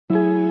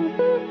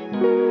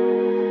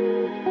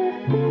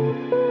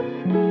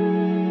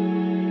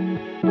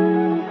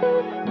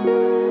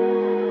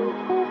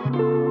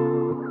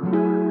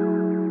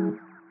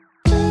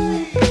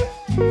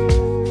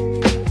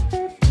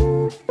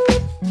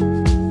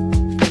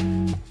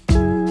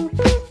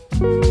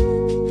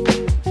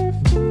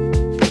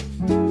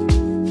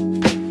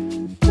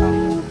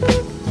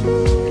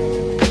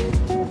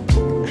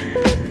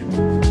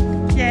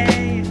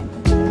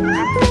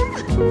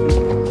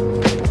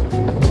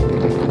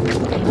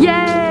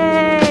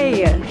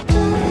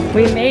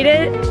We made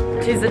it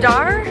to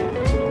Zadar,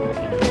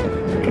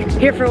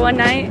 here for one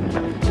night,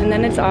 and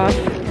then it's off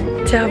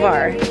to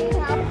Hvar.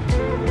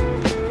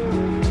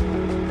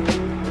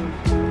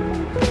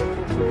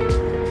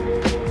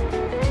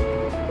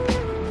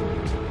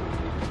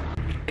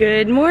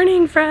 Good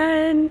morning,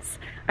 friends!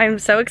 I'm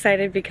so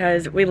excited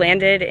because we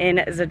landed in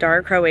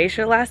Zadar,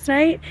 Croatia last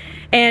night,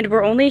 and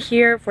we're only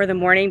here for the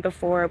morning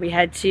before we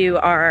head to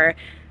our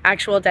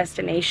actual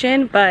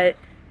destination, but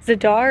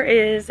Zadar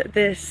is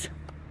this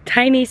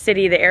tiny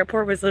city. The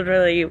airport was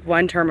literally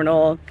one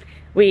terminal.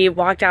 We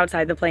walked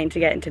outside the plane to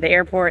get into the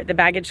airport. The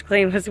baggage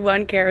claim was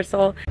one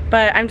carousel.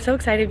 But I'm so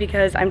excited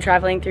because I'm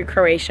traveling through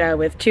Croatia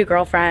with two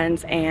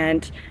girlfriends,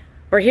 and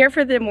we're here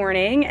for the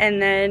morning,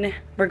 and then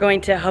we're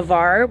going to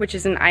Hvar, which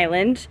is an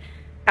island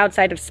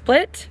outside of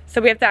Split. So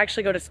we have to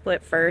actually go to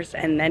Split first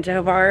and then to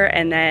Hvar,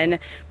 and then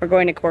we're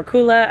going to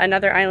Korcula,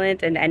 another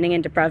island, and ending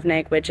in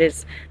Dubrovnik, which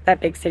is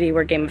that big city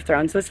where Game of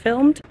Thrones was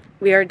filmed.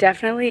 We are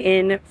definitely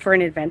in for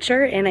an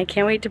adventure, and I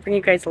can't wait to bring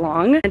you guys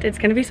along, and it's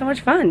gonna be so much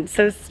fun,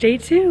 so stay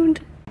tuned.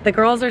 The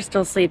girls are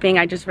still sleeping.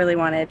 I just really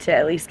wanted to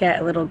at least get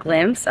a little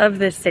glimpse of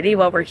this city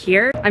while we're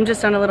here. I'm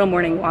just on a little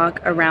morning walk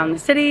around the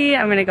city.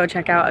 I'm gonna go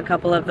check out a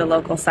couple of the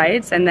local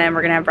sites, and then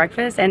we're gonna have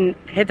breakfast and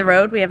hit the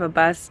road. We have a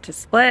bus to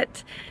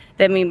Split.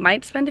 Then we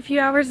might spend a few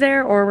hours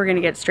there, or we're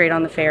gonna get straight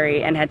on the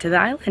ferry and head to the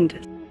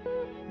island.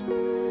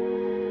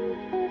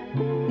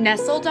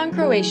 Nestled on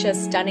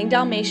Croatia's stunning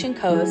Dalmatian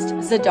coast,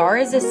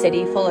 Zadar is a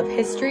city full of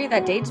history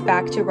that dates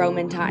back to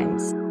Roman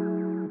times.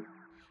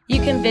 You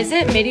can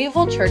visit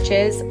medieval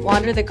churches,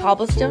 wander the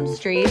cobblestone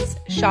streets,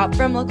 shop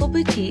from local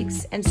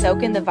boutiques, and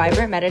soak in the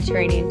vibrant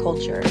Mediterranean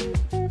culture.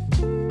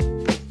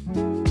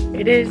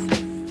 It is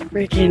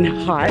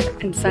freaking hot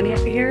and sunny up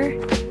here,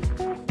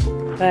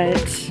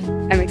 but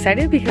I'm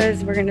excited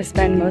because we're gonna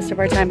spend most of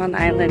our time on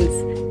the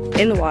islands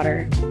in the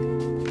water.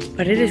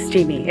 But it is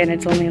steamy, and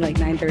it's only like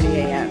 9:30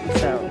 a.m.,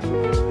 so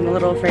I'm a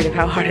little afraid of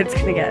how hot it's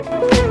gonna get.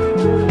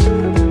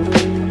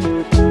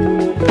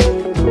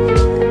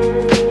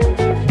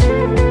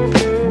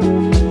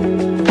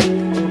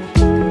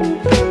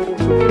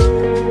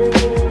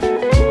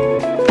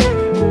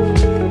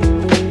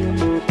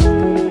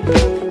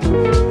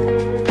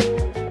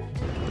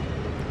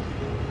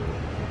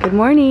 Good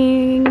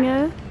morning!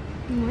 Good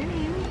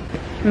morning!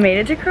 We made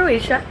it to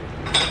Croatia,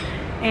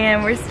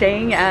 and we're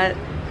staying at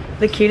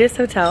the cutest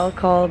hotel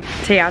called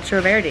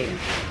Teatro Verdi,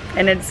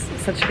 and it's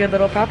such a good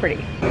little property.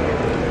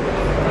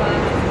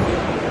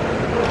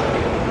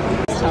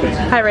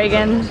 Hi,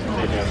 Reagan.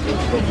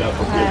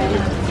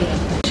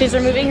 Hi. She's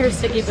removing her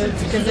sticky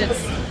boots because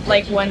it's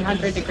like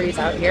 100 degrees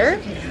out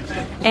here,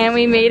 and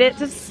we made it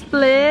to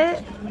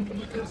Split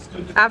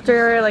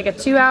after like a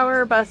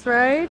 2-hour bus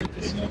ride.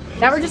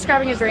 Now we're just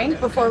grabbing a drink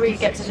before we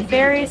get to the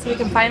ferry so we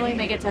can finally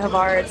make it to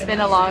Hvar. It's been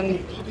a long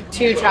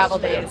 2 travel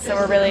days, so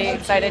we're really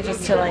excited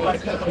just to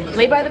like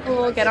lay by the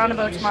pool, get on a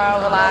boat tomorrow,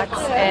 relax,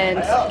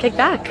 and kick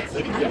back.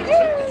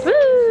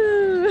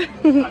 Woo!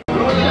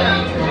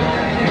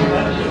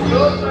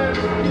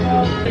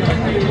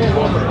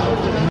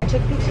 I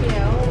took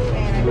PTO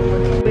and I'm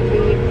working with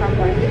the from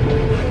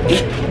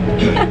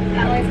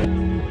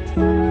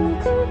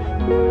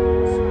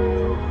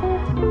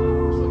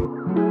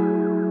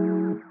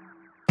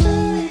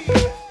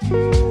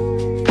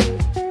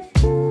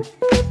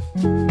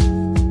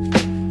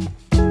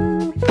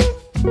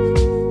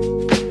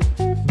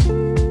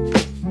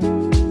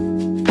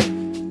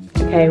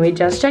Okay, we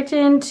just checked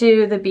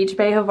into the Beach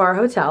Bay Hvar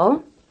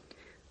Hotel,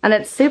 and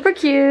it's super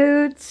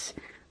cute,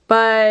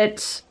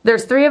 but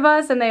there's 3 of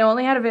us and they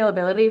only had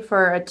availability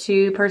for a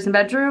 2-person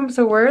bedroom,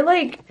 so we're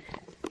like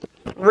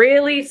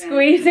really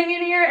squeezing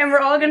in here, and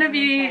we're all gonna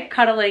be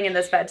cuddling in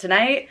this bed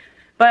tonight,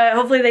 but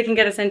hopefully they can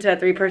get us into a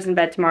 3-person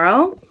bed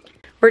tomorrow.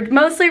 We're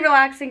mostly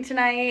relaxing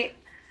tonight.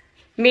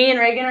 Me and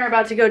Reagan are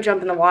about to go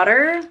jump in the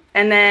water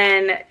and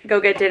then go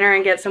get dinner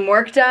and get some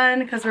work done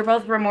because we're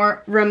both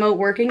remote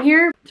working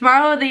here.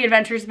 Tomorrow the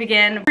adventures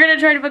begin. We're gonna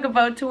try to book a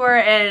boat tour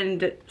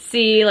and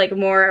see like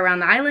more around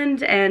the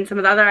island and some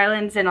of the other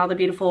islands and all the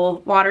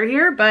beautiful water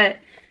here, but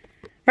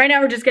right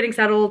now we're just getting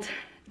settled,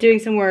 doing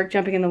some work,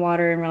 jumping in the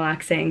water and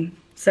relaxing.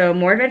 So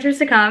more adventures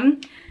to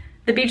come.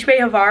 The Beach Bay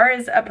Hvar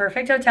is a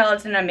perfect hotel.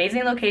 It's an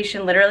amazing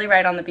location, literally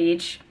right on the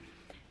beach.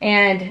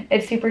 And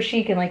it's super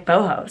chic and like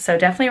boho, so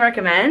definitely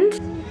recommend.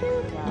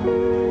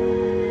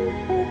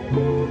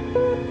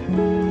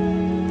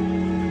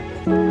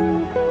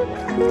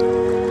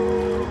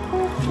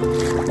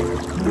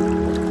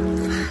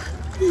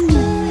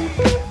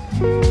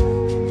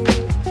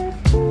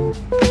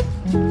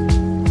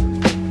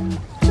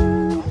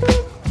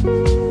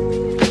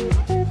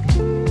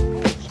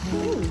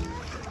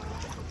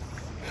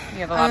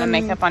 You have a lot of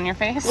makeup on your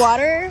face.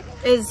 Water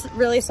is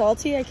really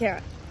salty. I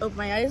can't open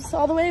my eyes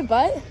all the way,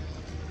 but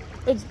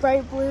it's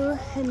bright blue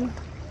and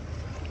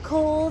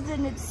cold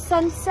and it's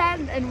sunset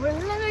and we're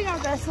living our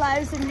best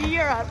lives in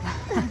Europe.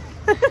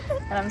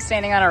 And I'm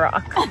standing on a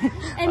rock.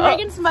 And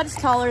Megan's much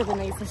taller than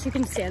me, so she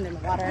can stand in the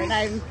water, and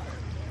I'm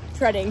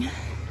treading.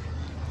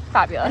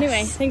 Fabulous.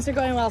 Anyway, things are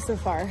going well so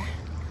far.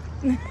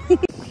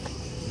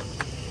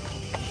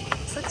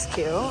 looks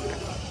cute.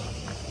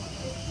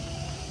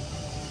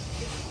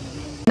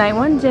 Night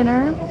one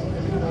dinner,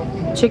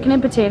 chicken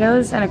and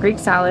potatoes and a Greek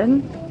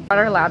salad. Got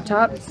our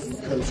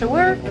laptops to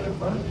work.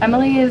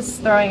 Emily is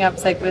throwing up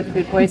sick with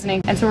food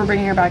poisoning, and so we're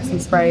bringing her back some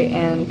Sprite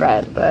and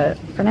bread. But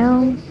for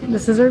now,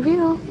 this is our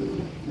view.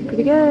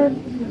 Pretty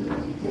good.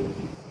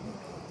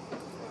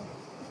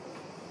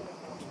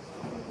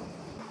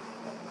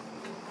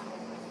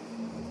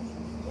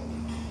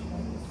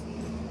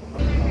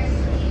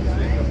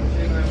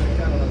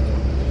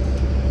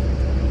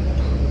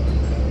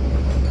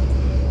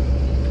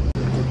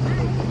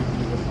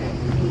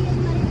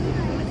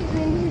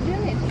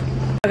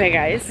 Okay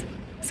guys,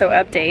 so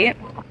update.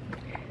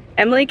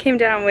 Emily came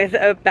down with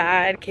a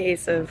bad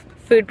case of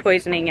food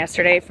poisoning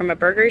yesterday from a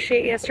burger she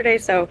ate yesterday,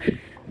 so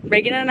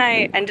Reagan and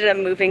I ended up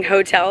moving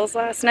hotels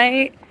last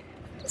night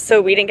so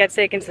we didn't get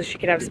sick and so she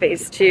could have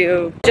space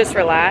to just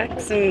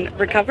relax and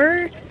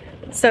recover.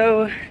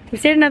 So we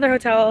stayed at another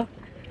hotel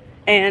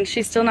and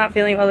she's still not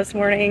feeling well this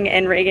morning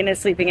and Reagan is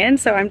sleeping in,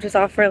 so I'm just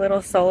off for a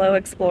little solo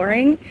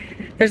exploring.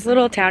 There's a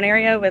little town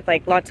area with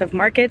like lots of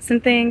markets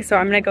and things, so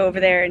I'm gonna go over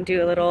there and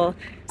do a little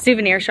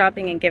souvenir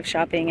shopping and gift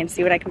shopping and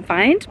see what I can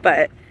find,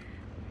 but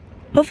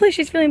hopefully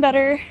she's feeling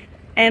better.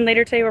 And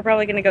later today we're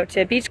probably gonna go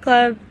to a beach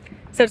club,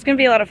 so it's gonna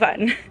be a lot of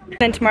fun.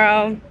 Then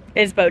tomorrow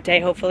is boat day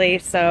hopefully,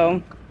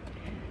 so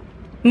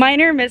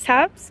minor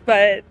mishaps,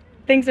 but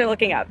things are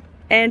looking up.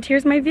 And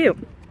here's my view.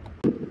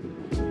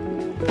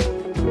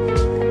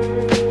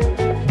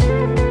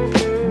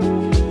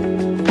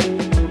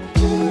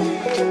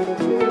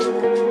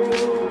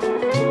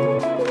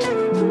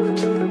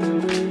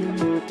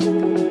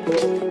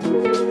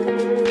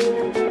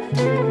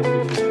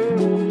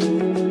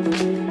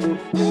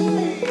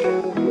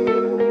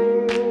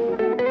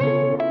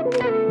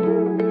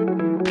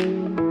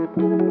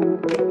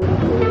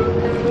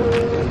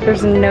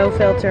 There's no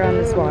filter on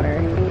this water.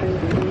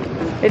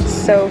 It's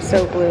so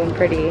blue and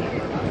pretty.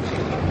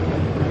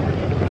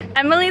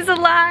 Emily's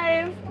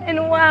alive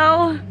and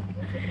well.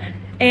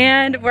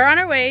 And we're on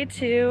our way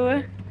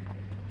to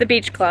the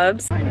beach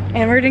clubs.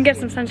 And we're gonna get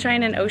some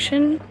sunshine and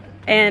ocean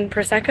and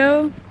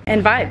Prosecco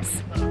and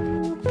vibes.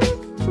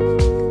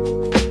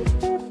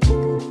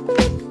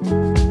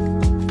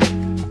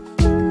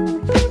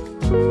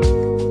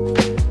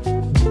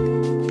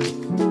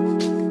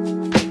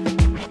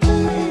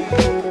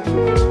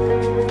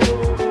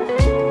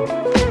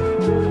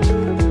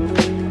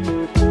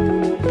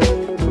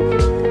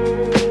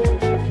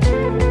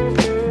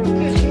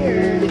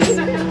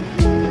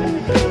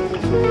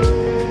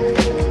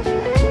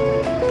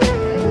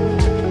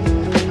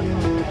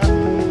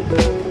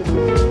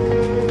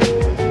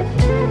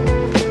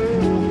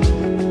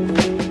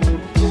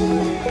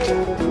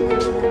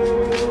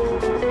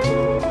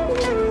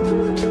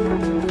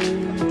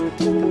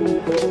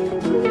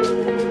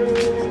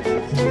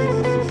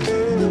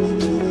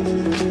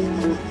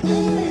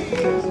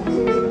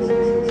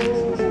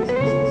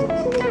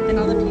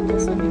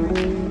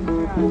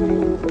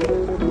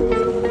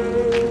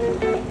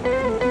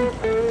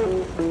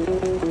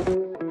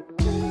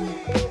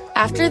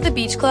 After the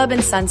beach club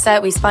and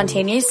sunset, we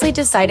spontaneously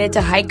decided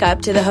to hike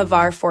up to the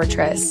Hvar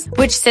fortress,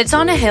 which sits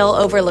on a hill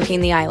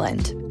overlooking the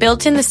island.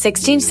 Built in the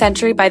 16th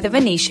century by the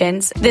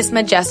Venetians, this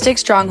majestic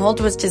stronghold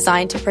was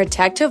designed to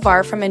protect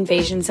Hvar from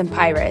invasions and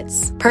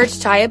pirates.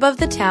 Perched high above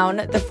the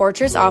town, the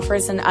fortress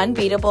offers an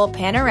unbeatable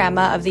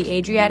panorama of the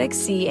Adriatic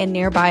Sea and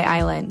nearby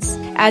islands.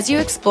 As you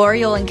explore,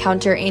 you'll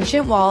encounter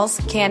ancient walls,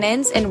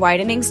 cannons, and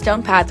widening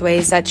stone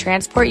pathways that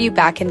transport you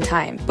back in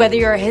time. Whether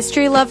you're a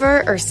history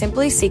lover or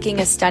simply seeking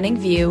a stunning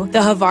view,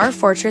 the Hvar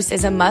fortress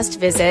is a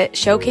must-visit,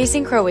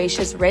 showcasing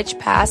Croatia's rich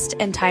past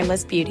and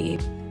timeless beauty.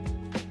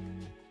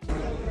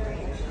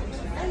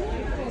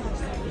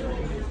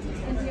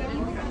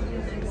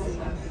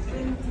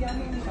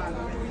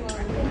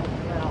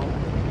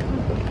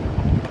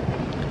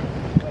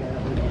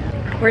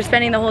 We're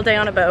spending the whole day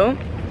on a boat,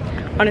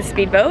 on a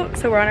speedboat,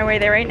 so we're on our way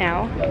there right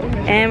now.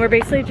 And we're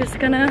basically just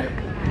gonna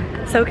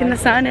soak in the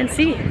sun and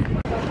see.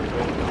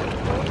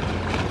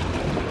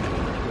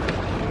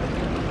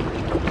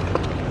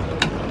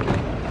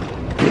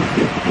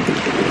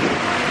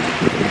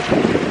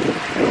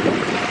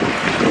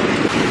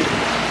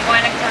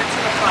 One at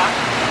Korcula.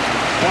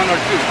 One or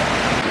two.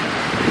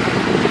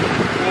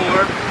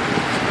 Four.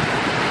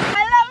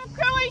 I love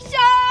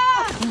Croatia!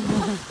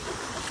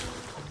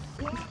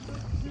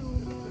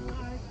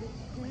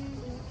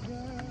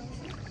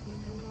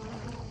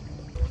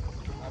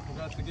 I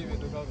forgot to give you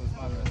the goggles,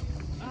 my bad.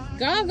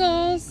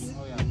 Goggles.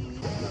 Oh yeah.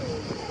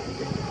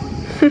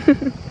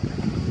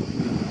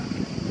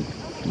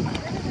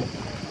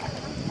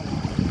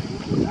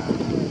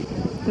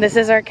 This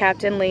is our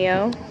Captain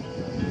Leo,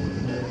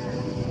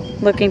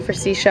 looking for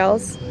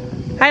seashells.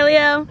 Hi,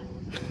 Leo.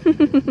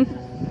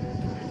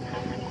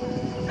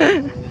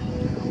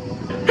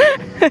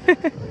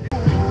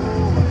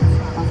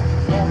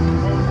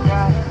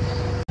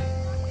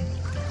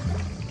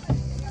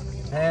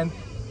 And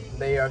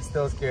they are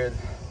still scared.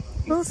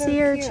 Little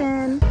sea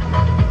urchin.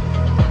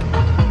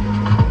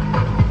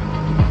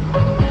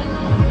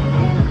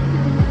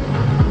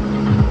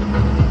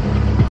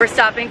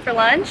 stopping for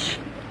lunch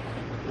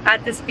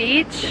at this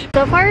beach.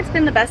 So far it's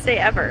been the best day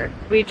ever.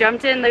 We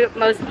jumped in the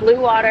most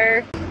blue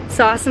water,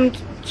 saw some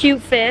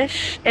cute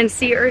fish and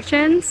sea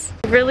urchins.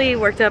 Really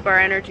worked up our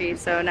energy,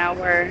 so now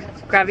we're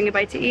grabbing a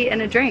bite to eat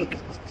and a drink.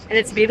 And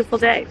it's a beautiful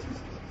day.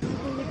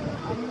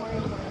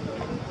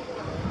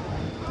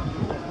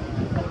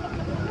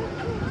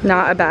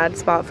 Not a bad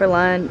spot for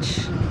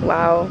lunch.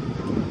 Wow.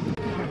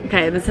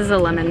 Okay, this is a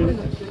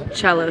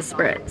limoncello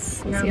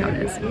spritz. Let's see how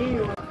it is.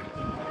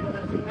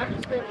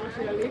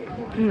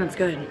 That's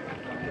good.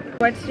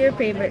 What's your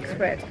favorite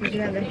spritz? Because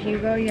you have the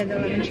Hugo, you have the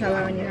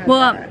limoncello, and you have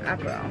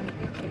the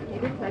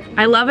Aperol.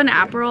 I love an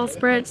Aperol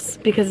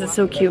spritz because it's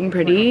so cute and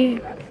pretty.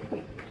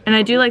 And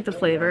I do like the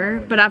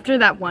flavor. But after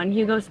that one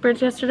Hugo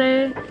spritz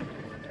yesterday,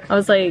 I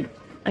was like,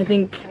 I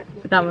think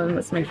that one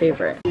was my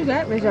favorite. Is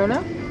that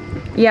risotto?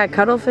 Yeah,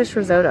 cuttlefish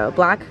risotto.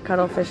 Black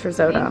cuttlefish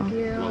risotto. Thank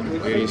you.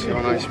 Ladies, have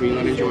a nice meal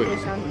and enjoy it.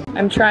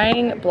 I'm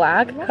trying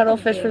black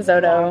cuttlefish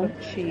risotto.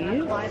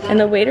 Cheese. And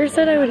the waiter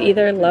said I would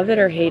either love it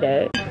or hate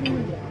it.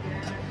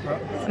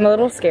 I'm a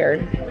little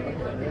scared.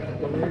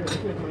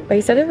 But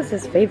he said it was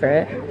his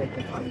favorite.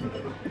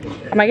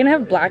 Am I gonna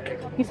have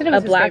He said it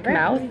was a black favorite?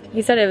 mouth?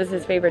 He said it was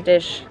his favorite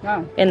dish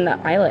in the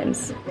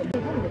islands.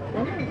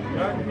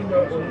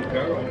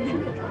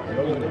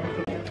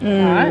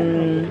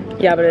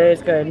 Yeah, but it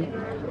is good.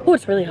 Oh,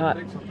 it's really hot.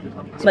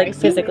 Like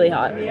physically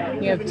hot.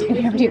 You have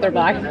teeth are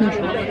black.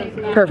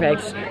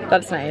 Perfect.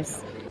 That's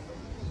nice.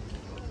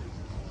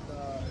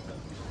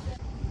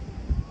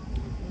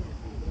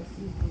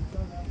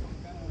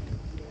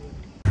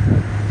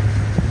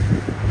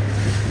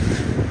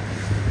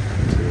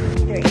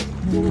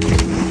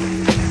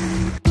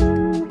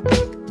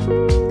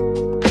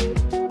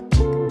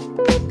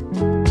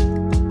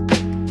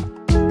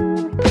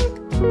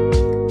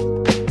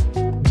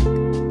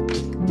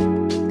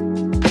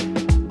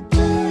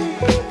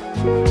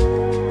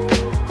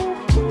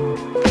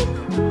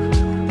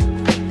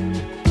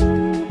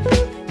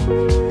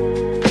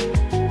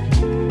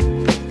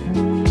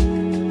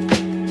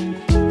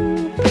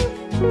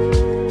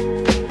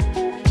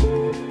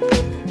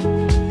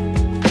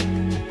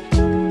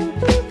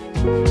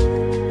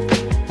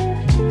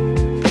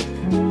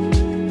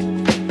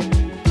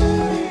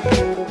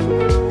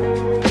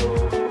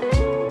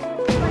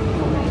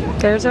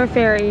 There's our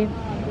ferry.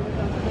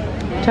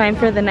 Time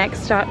for the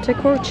next stop to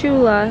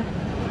KORÇULA.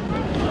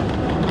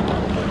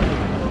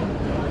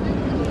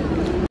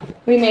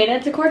 We made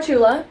it to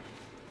KORÇULA.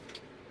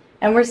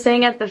 And we're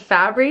staying at the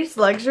Fabrice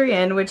Luxury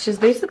Inn, which is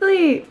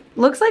basically,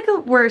 looks like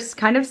we're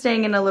kind of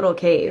staying in a little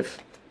cave.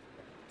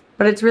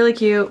 But it's really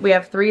cute. We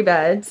have 3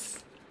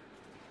 beds.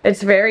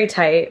 It's very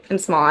tight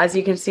and small. As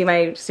you can see,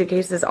 my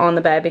suitcase is on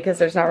the bed because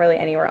there's not really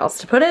anywhere else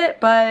to put it,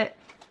 but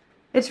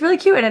it's really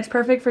cute and it's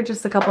perfect for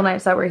just a couple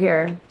nights that we're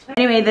here.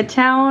 Anyway, the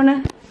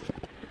town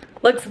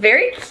looks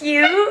very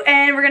cute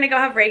and we're gonna go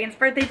have Reagan's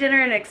birthday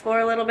dinner and explore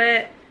a little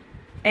bit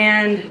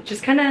and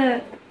just kind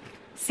of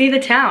see the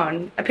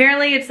town.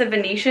 Apparently it's a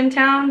Venetian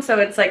town, so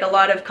it's like a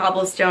lot of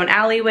cobblestone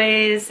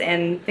alleyways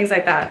and things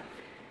like that.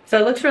 So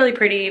it looks really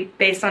pretty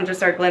based on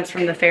just our glimpse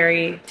from the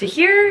ferry to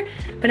here,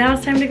 but now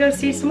it's time to go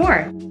see some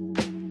more.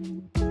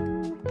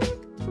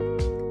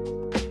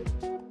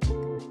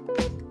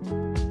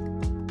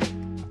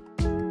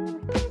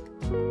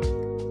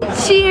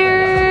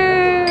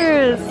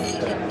 Cheers!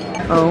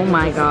 Oh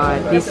my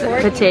god, these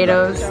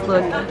potatoes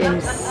look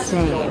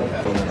insane.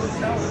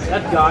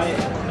 That guy,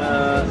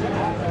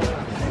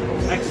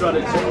 extra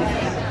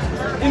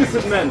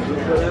instant men.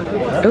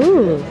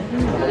 Ooh.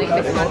 I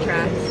like the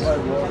contrast.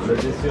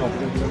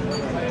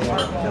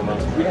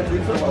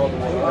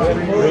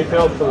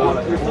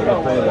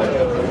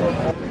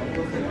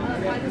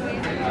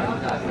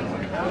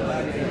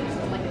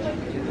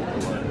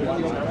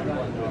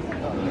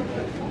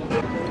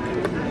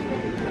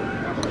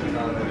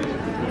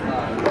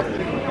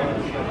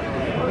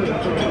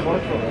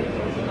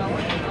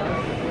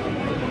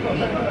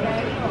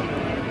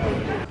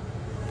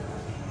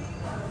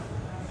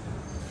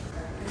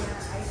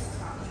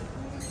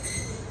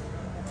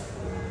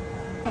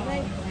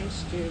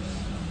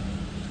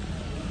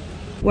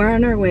 We're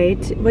on our way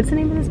to, what's the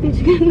name of this beach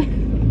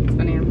again? It's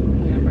funny.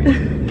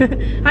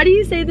 How do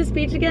you say this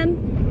beach again?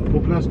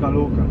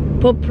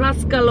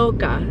 Popraska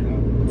Loka.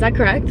 Is that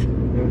correct?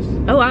 Yes.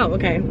 Oh wow,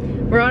 okay.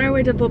 We're on our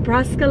way to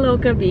Popraska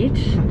Loka beach.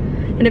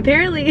 And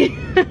apparently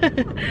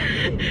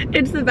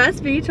it's the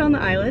best beach on the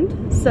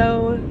island.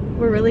 So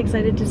we're really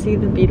excited to see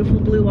the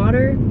beautiful blue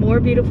water, more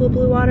beautiful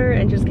blue water,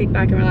 and just kick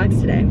back and relax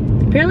today.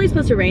 Apparently it's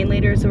supposed to rain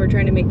later, so we're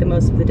trying to make the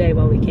most of the day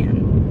while we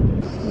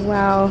can.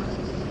 Wow.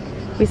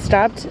 We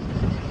stopped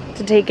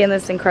to take in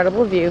this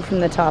incredible view from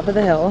the top of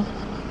the hill.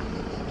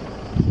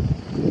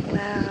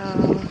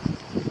 Wow.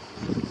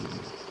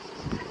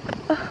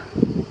 Oh,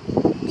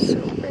 so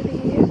pretty.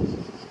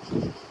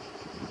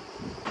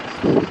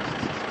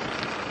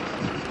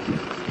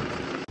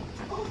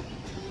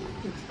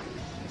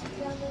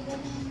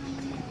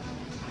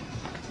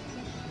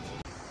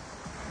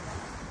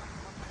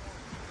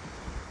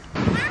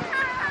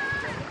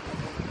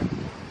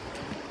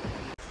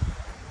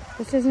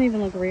 This doesn't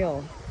even look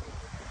real.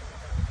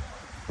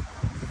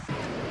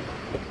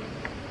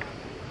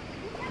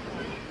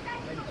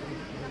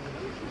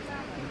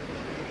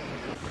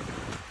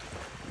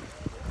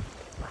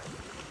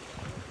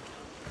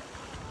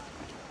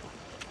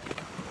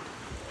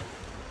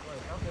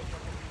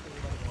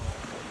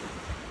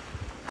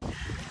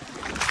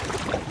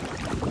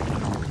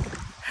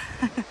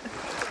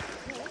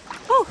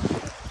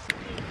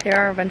 There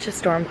are a bunch of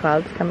storm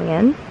clouds coming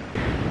in,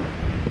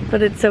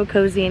 but it's so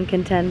cozy and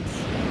content.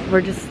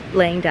 We're just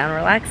laying down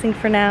relaxing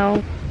for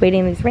now,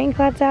 waiting these rain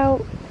clouds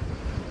out,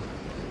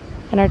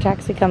 and our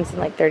taxi comes in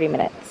like 30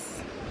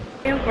 minutes.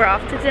 We're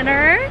off to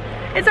dinner.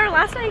 It's our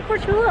last night in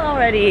KORÇULA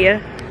already.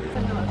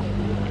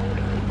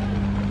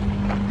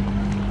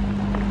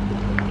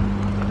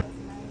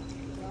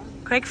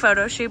 Quick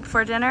photo shoot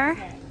before dinner.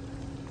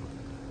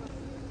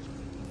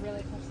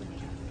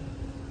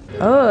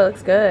 Oh, it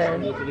looks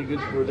good. Not really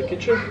good for the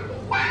kitchen.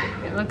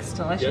 It looks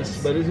delicious.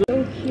 Yes, but it's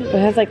It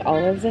has like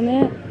olives in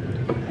it.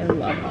 I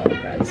love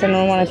olive bread. So no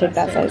one want to take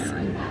that size.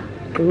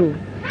 Ooh,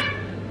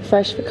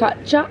 fresh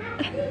focaccia.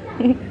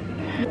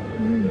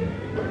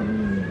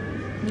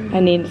 I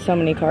need so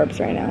many carbs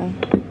right now.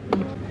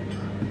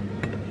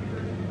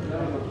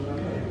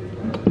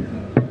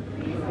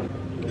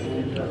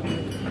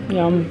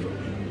 Yum.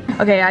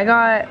 Okay, I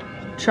got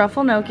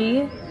truffle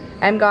gnocchi.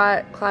 Em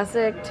got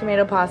classic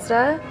tomato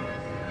pasta.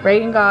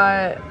 Reagan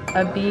got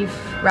a beef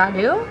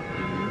ragu.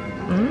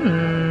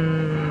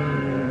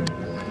 Mmm.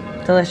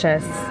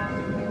 Delicious.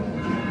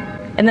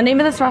 And the name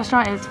of this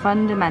restaurant is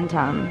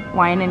Fundamentum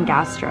Wine and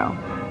Gastro.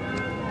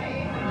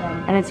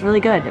 And it's really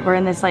good. We're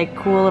in this like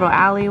cool little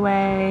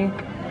alleyway.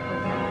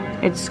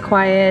 It's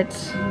quiet.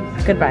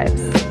 Good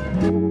vibes.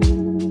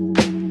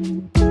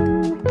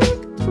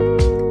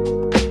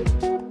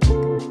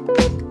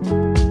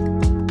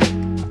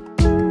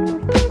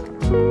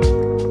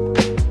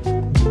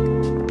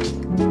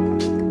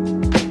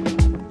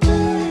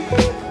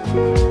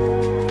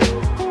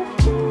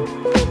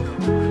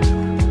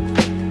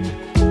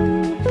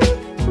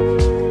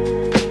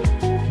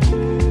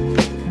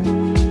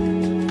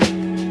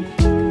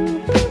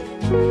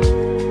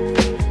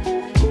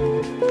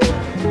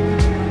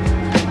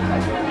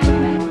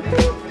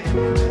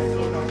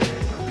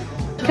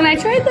 Can I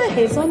try the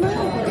hazelnut?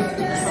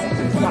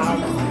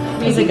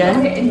 Wow. Is it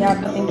good? Yeah,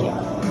 thank you.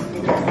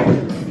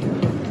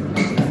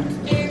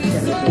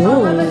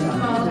 Ooh.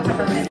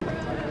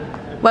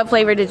 What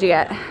flavor did you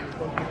get?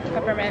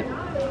 Peppermint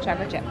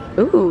chocolate chip.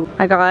 Ooh.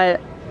 I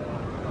got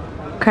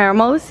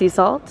caramel with sea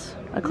salt,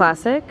 a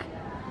classic.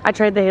 I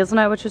tried the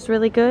hazelnut, which was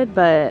really good,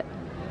 but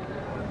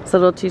it's a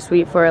little too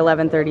sweet for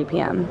 11:30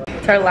 p.m.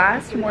 It's our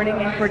last morning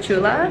in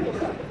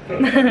KORČULA.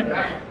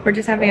 We're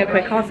just having a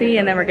quick coffee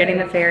and then we're getting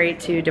the ferry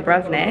to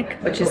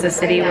Dubrovnik, which is the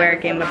city where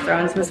Game of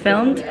Thrones was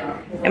filmed,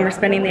 and we're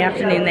spending the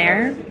afternoon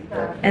there,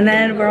 and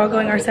then we're all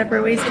going our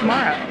separate ways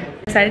tomorrow.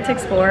 Excited to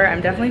explore. I'm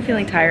definitely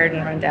feeling tired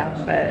and run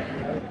down, but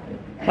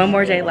one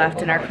more day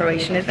left in our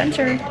Croatian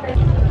adventure.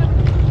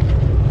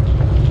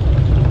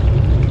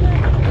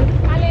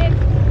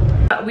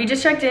 We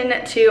just checked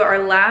in to our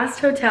last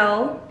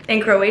hotel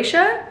in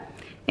Croatia,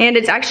 and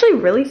it's actually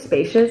really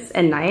spacious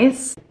and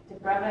nice.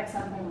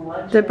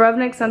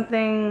 Dubrovnik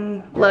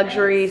something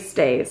luxury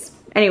stays.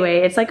 Anyway,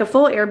 it's like a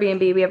full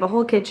Airbnb. We have a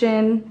whole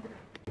kitchen.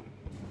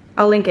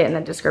 I'll link it in the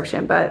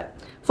description, but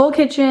full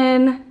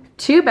kitchen,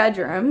 2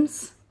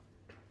 bedrooms.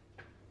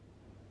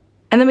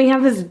 And then we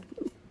have this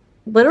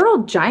literal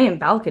giant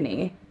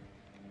balcony.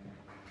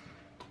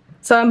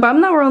 So I'm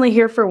bummed that we're only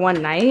here for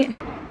one night.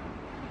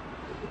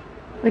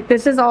 Like,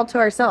 this is all to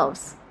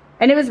ourselves.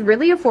 And it was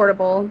really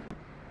affordable.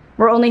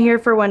 We're only here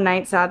for one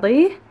night,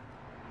 sadly.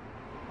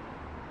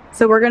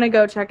 So we're gonna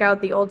go check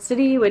out the old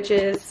city, which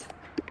is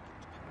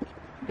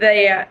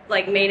the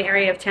like main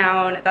area of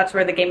town. That's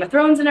where the Game of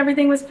Thrones and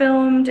everything was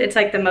filmed. It's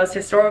like the most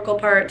historical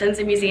part, tons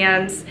of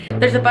museums.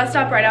 There's a bus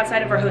stop right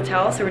outside of our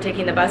hotel, so we're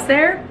taking the bus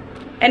there.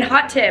 And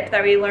hot tip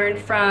that we learned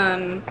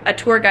from a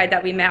tour guide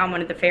that we met on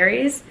one of the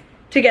ferries,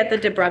 to get the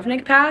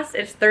Dubrovnik pass,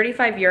 it's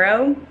 35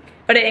 euro,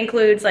 but it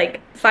includes like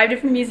 5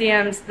 different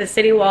museums, the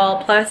city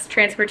wall, plus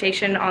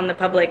transportation on the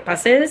public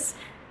buses.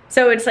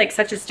 So it's like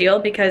such a steal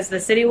because the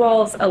city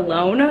walls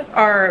alone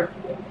are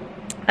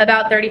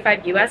about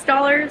 35 US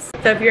dollars.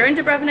 So if you're in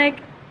Dubrovnik,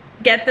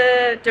 get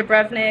the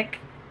Dubrovnik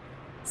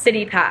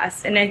city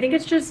pass. And I think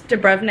it's just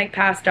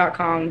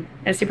dubrovnikpass.com, and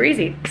it's super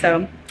easy.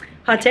 So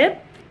hot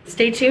tip,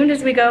 stay tuned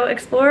as we go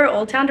explore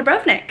Old Town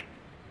Dubrovnik.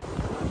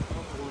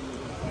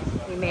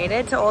 We made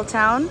it to Old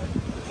Town,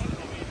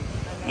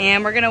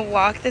 and we're gonna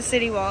walk the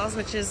city walls,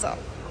 which is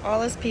all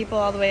those people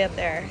all the way up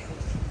there.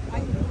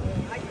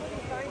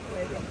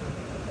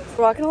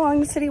 We're walking along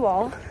the city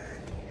wall.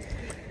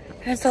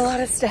 It's a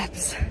lot of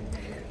steps,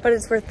 but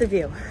it's worth the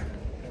view.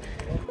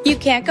 You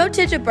can't go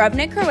to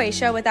Dubrovnik,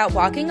 Croatia without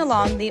walking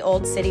along the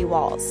old city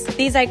walls.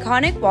 These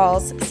iconic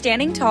walls,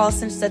 standing tall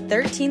since the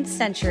 13th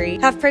century,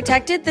 have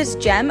protected this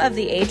gem of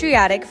the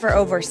Adriatic for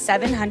over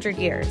 700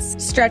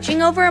 years.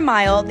 Stretching over a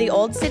mile, the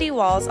old city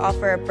walls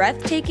offer a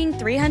breathtaking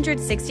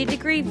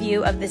 360-degree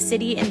view of the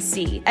city and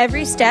sea.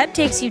 Every step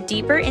takes you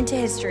deeper into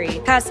history,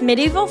 past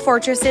medieval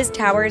fortresses,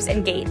 towers,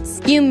 and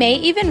gates. You may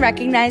even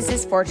recognize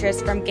this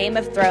fortress from Game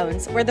of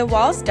Thrones, where the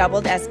walls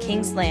doubled as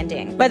King's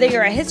Landing. Whether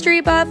you're a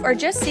history buff or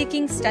just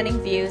seeking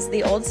stunning views,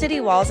 the old city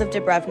walls of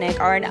Dubrovnik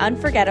are an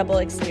unforgettable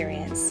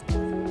experience.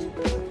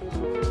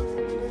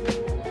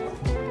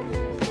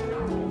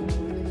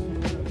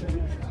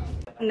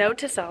 Note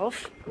to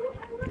self,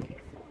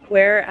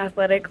 wear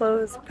athletic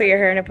clothes, put your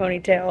hair in a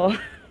ponytail,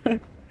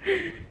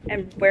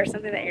 and wear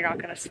something that you're not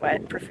going to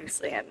sweat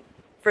profusely in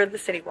for the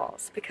city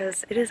walls,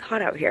 because it is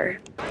hot out here.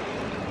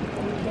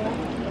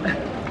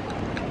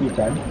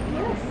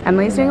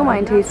 Emily's doing a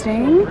wine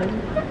tasting.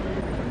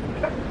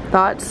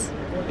 Thoughts?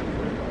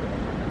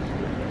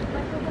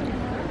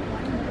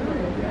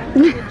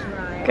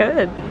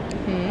 Good.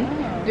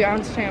 Do you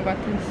understand what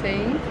I'm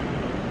saying?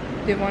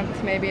 Do you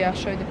want maybe I'll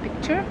show the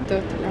picture?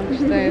 Don't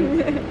understand.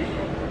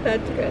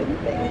 That's good,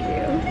 thank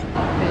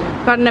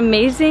you. Got an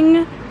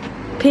amazing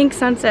pink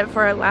sunset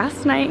for our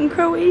last night in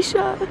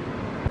Croatia.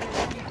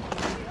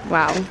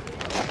 Wow.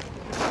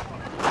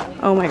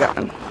 Oh my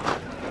god.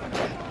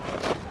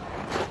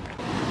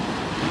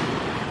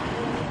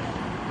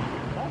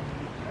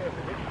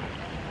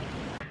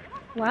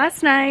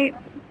 Last night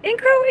in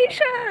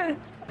Croatia.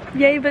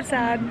 Yay, but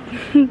sad.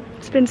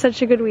 It's been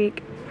such a good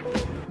week.